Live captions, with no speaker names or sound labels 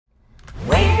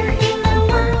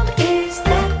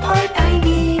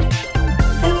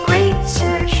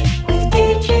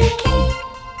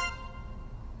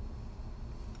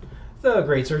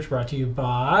great search brought to you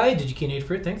by Digi-Key and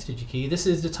Adafruit. Thanks, Digi-Key. This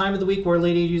is the time of the week where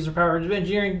Lady Ada uses power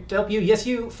engineering to help you. Yes,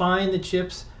 you find the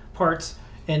chips, parts,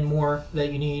 and more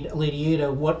that you need. Lady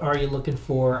Ada, what are you looking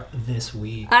for this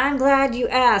week? I'm glad you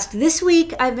asked. This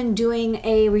week, I've been doing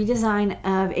a redesign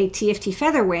of a TFT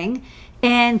Featherwing.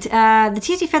 And the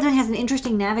TFT Featherwing has an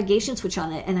interesting navigation switch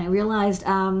on it. And I realized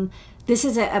this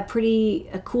is a pretty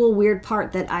cool, weird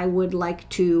part that I would like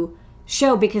to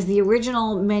show because the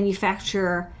original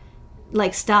manufacturer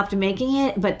stopped making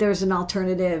it, but there's an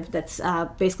alternative that's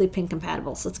basically pin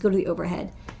compatible. So let's go to the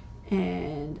overhead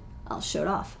and I'll show it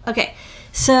off. Okay,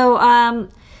 so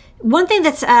one thing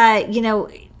that's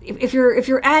if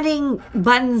you're adding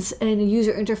buttons in a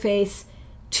user interface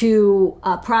to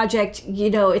a project,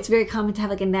 it's very common to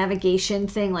have a navigation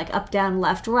thing like up, down,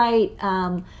 left, right,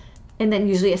 and then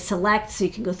usually a select, so you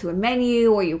can go through a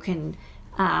menu or you can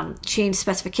change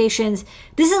specifications.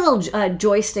 This is a little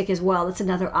joystick as well. That's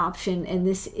another option, and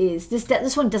this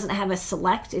one doesn't have a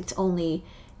select. It's only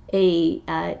a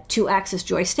 2-axis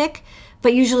joystick.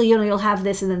 But usually, you'll have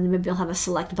this, and then maybe you'll have a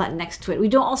select button next to it. We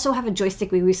don't also have a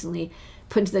joystick we recently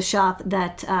put into the shop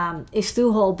that is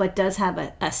through hole, but does have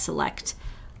a select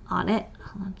on it.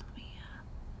 Hold on,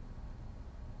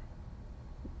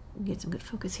 let me get some good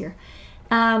focus here.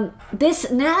 This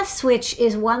nav switch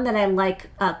is one that I like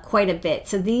quite a bit.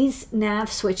 So these nav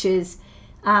switches,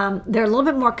 they're a little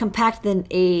bit more compact than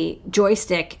a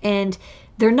joystick, and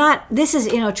they're not. This is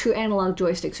a true analog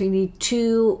joystick, so you need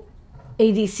two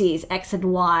ADCs, X and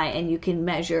Y, and you can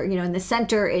measure. In the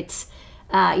center, it's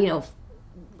ADC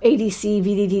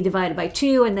VDD divided by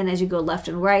 2, and then as you go left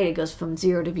and right, it goes from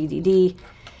 0 to VDD.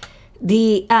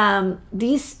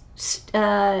 These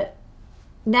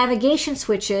navigation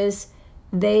switches,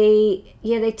 they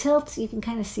tilt. You can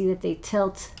kind of see that they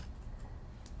tilt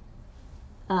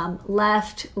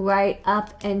left, right,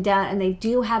 up, and down, and they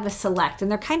do have a select,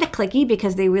 and they're kind of clicky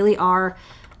because they really are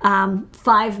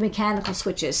 5 mechanical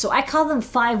switches. So I call them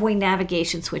 5-way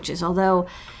navigation switches, although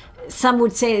some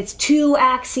would say it's 2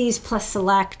 axes plus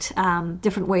select,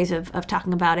 different ways of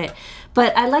talking about it.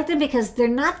 But I like them because they're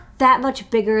not that much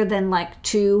bigger than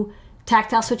 2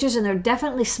 tactile switches, and they're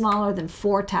definitely smaller than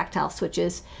 4 tactile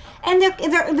switches. And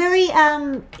they're very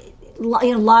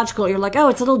logical. You're like, oh,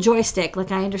 it's a little joystick.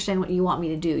 I understand what you want me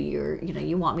to do.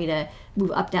 You want me to move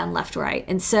up, down, left, right.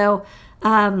 And so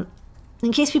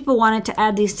in case people wanted to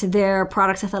add these to their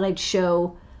products, I thought I'd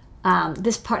show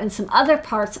this part and some other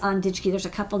parts on Digi-Key. There's a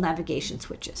couple navigation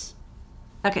switches.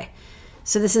 Okay,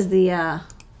 so this is the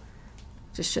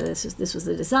just show this was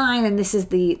the design, and this is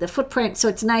the footprint. So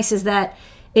it's nice is that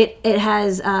it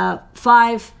has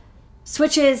 5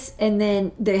 switches, and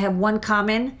then they have 1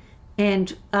 common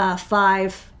and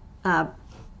 5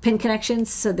 pin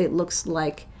connections. So that it looks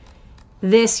like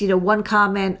this. 1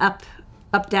 common, up,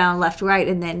 down, left, right,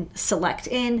 and then select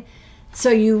in.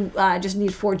 So you just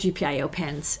need 4 GPIO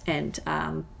pins, and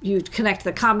you connect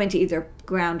the common to either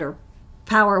ground or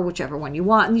power, whichever one you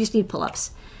want, and you just need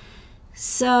pull-ups.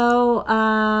 So,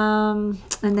 and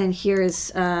then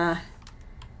here's,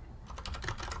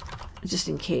 just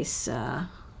in case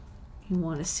you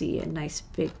want to see a nice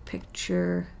big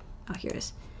picture. Oh, here it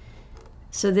is.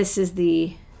 So this is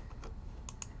the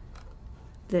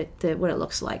what it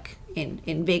looks like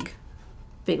in big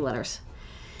letters.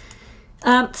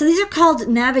 So these are called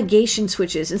navigation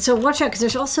switches, and so watch out because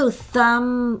there's also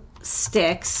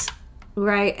thumbsticks,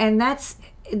 right? And that's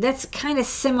kind of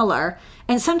similar,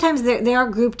 and sometimes they are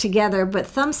grouped together. But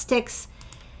thumbsticks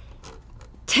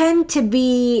tend to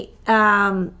be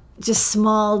just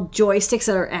small joysticks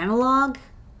that are analog.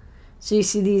 So you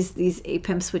see these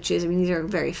APEM switches. I mean, these are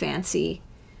very fancy.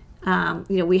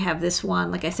 We have this one.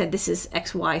 Like I said, this is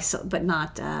XY, but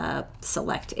not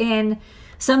select in.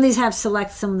 Some of these have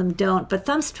select, some of them don't. But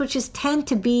thumb switches tend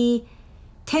to be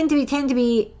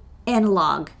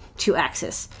analog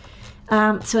 2-axis.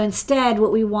 So instead,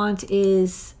 what we want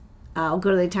is I'll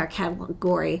go to the entire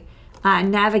category.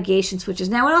 Navigation switches.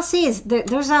 Now, what I'll say is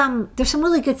there's some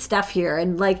really good stuff here,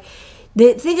 and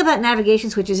the thing about navigation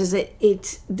switches is that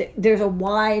there's a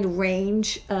wide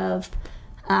range of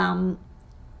the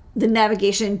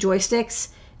navigation joysticks.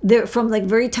 They're from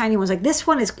very tiny ones. Like this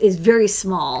one is very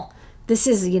small. This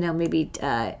is maybe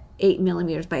 8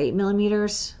 millimeters by 8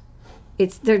 millimeters.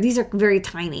 These are very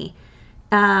tiny,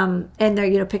 and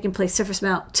they're pick and place surface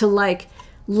mount to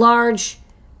large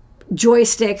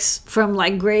joysticks from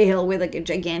Gray Hill with a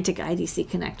gigantic IDC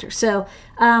connector. So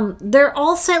they're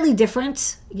all slightly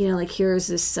different. Here's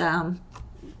this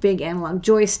big analog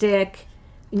joystick,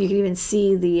 and you can even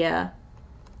see the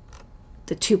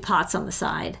 2 pots on the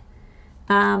side.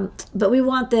 But we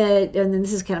want and then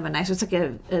this is kind of a nice, it's like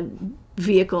a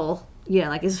vehicle you know,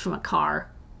 like this is from a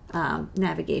car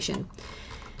navigation.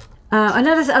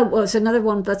 Another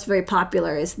one that's very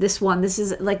popular is this one. This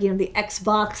is like, you know, the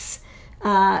Xbox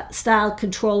style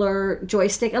controller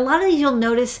joystick. A lot of these you'll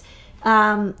notice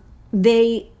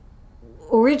they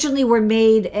originally were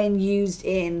made and used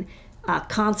in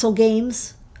console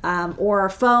games or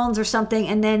phones or something,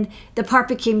 and then the part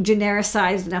became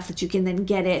genericized enough that you can then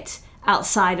get it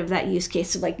outside of that use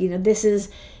case. So like, you know, this is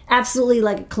absolutely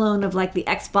like a clone of like the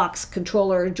Xbox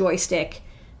controller joystick,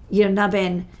 you know,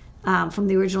 nubbin from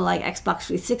the original like Xbox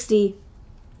 360.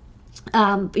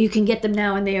 But you can get them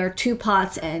now, and they are 2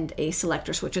 pots and a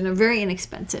selector switch, and they're very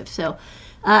inexpensive. So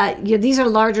yeah, these are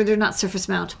larger, they're not surface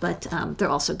mount, but they're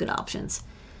also good options.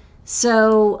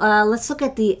 So let's look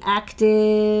at the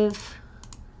active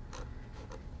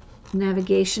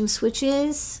navigation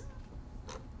switches.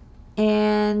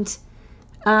 And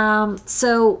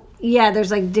so yeah,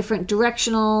 there's like different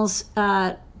directionals.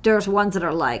 There's ones that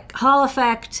are like Hall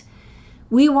effect.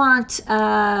 We want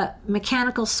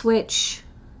mechanical switch.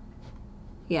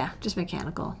 Yeah, just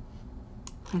mechanical.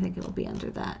 I think it will be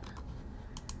under that.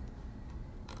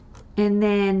 And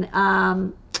then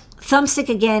thumbstick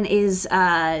again is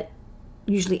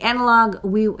usually analog.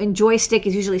 And joystick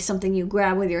is usually something you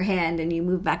grab with your hand and you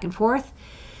move back and forth.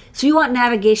 So you want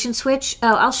navigation switch.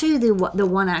 Oh, I'll show you the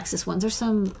one-axis ones. There's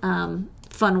some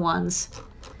fun ones.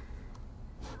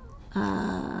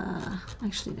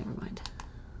 Actually, never mind.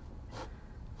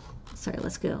 Sorry,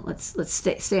 let's go. Let's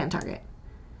stay on target.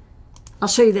 I'll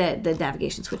show you the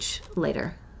navigation switch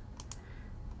later.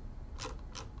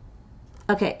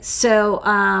 Okay, so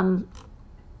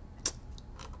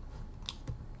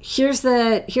here's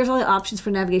all the options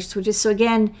for navigation switches. So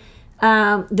again,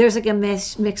 there's like a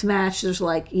mix match. There's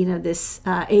like, you know, this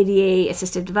ADA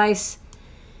assistive device.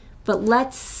 But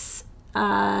let's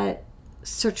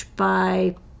search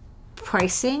by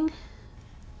pricing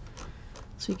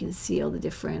so you can see all the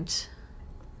different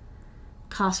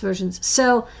cost versions.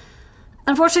 So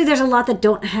unfortunately, there's a lot that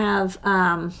don't have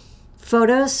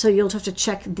photos, so you'll have to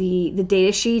check the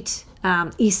data sheet.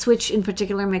 eSwitch in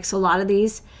particular makes a lot of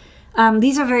these.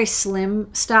 These are very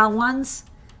slim style ones,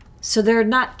 so they're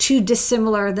not too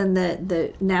dissimilar than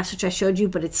the nav switch I showed you,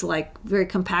 but it's like very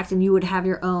compact, and you would have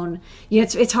your own. You know,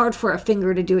 it's hard for a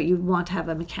finger to do it. You'd want to have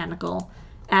a mechanical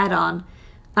add-on.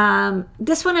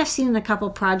 This one I've seen in a couple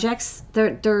projects.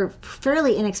 They're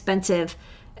fairly inexpensive,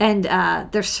 and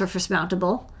they're surface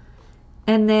mountable.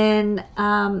 And then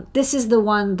this is the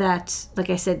one that,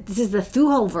 like I said, this is the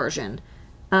through-hole version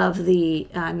of the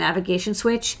navigation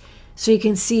switch. So you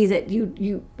can see that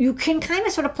you can kind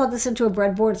of sort of plug this into a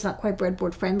breadboard. It's not quite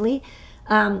breadboard friendly,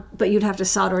 but you'd have to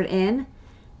solder it in.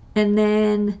 And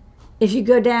then if you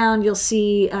go down, you'll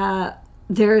see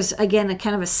there's, again, a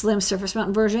kind of a slim surface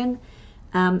mount version.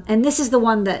 And this is the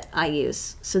one that I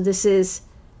use. So this is,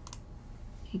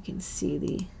 you can see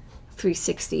the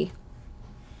 360.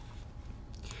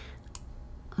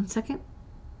 One second.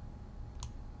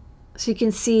 So you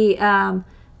can see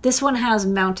this one has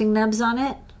mounting nubs on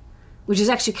it, which is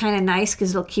actually kind of nice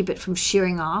because it'll keep it from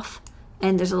shearing off.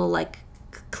 And there's a little like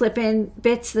clip-in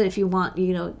bits that if you want,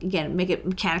 you know, again, make it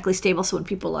mechanically stable so when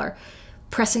people are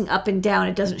pressing up and down,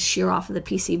 it doesn't shear off of the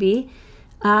PCB.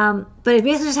 But it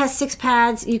basically just has 6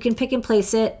 pads. You can pick and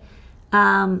place it.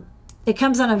 It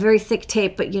comes on a very thick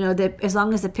tape, but you know, as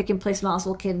long as the pick and place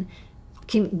nozzle can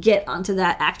get onto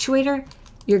that actuator,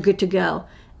 you're good to go.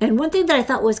 And one thing that I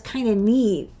thought was kind of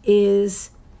neat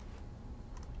is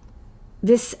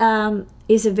this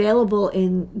is available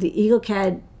in the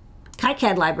EagleCAD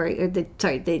KiCad library, or the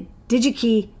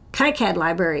Digi-Key KiCad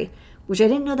library, which I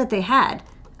didn't know that they had.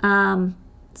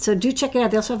 So do check it out.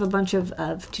 They also have a bunch of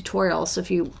tutorials. So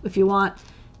if you want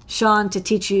Sean to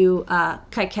teach you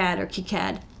KiCad or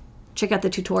KiCad, check out the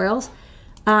tutorials.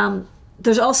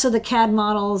 There's also the CAD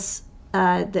models,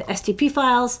 the STP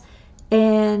files,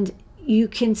 and you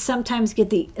can sometimes get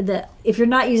the if you're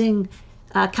not using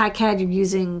KiCad, you're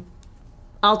using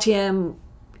Altium,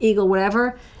 Eagle,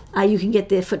 whatever, you can get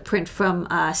the footprint from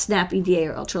Snap EDA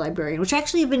or Ultra Librarian, which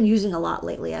actually I've been using a lot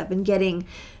lately. I've been getting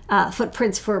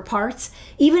footprints for parts.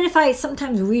 Even if I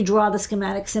sometimes redraw the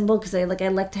schematic symbol because I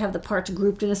like to have the parts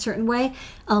grouped in a certain way,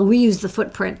 I'll reuse the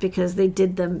footprint because they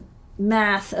did the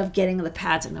math of getting the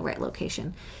pads in the right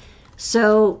location.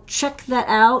 So check that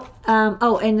out.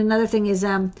 Oh, and another thing is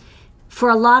for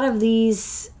a lot of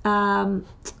these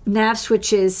nav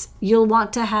switches, you'll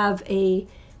want to have a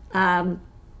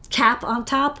cap on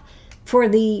top. For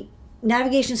the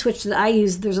navigation switch that I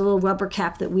use, there's a little rubber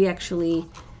cap that we actually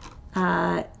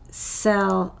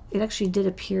sell. It actually did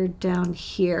appear down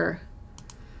here.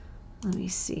 Let me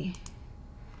see.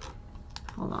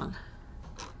 Hold on.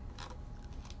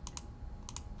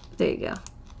 There you go.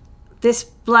 This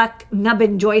black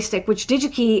nubbin joystick, which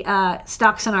DigiKey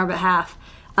stocks on our behalf,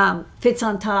 fits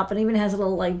on top and even has a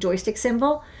little like joystick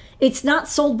symbol. It's not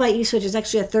sold by eSwitch. It's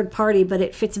actually a third party, but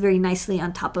it fits very nicely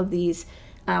on top of these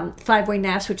 5-way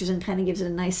nav switches and kind of gives it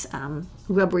a nice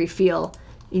rubbery feel.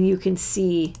 And you can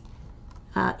see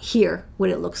here what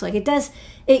it looks like. It does.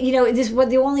 You know,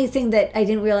 the only thing that I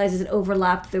didn't realize is it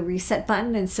overlapped the reset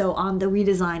button, and so on the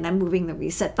redesign, I'm moving the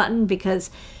reset button because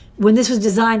when this was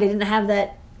designed, I didn't have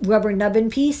that rubber nubbin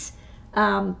piece,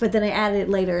 but then I added it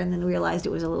later and then realized it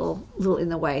was a little in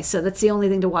the way. So that's the only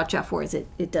thing to watch out for, is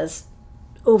it does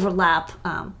overlap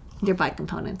your bike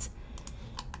components.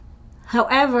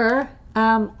 However,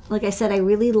 like I said, I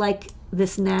really like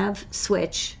this nav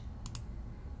switch.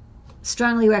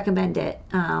 Strongly recommend it.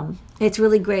 It's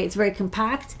really great. It's very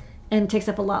compact and takes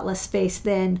up a lot less space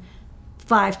than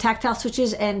 5 tactile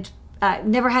switches, and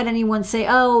never had anyone say,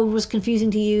 oh, it was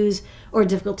confusing to use or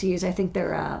difficult to use. I think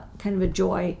they're kind of a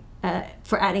joy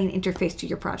for adding an interface to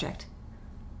your project.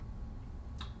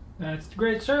 That's the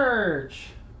great search.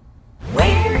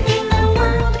 Where in the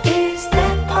world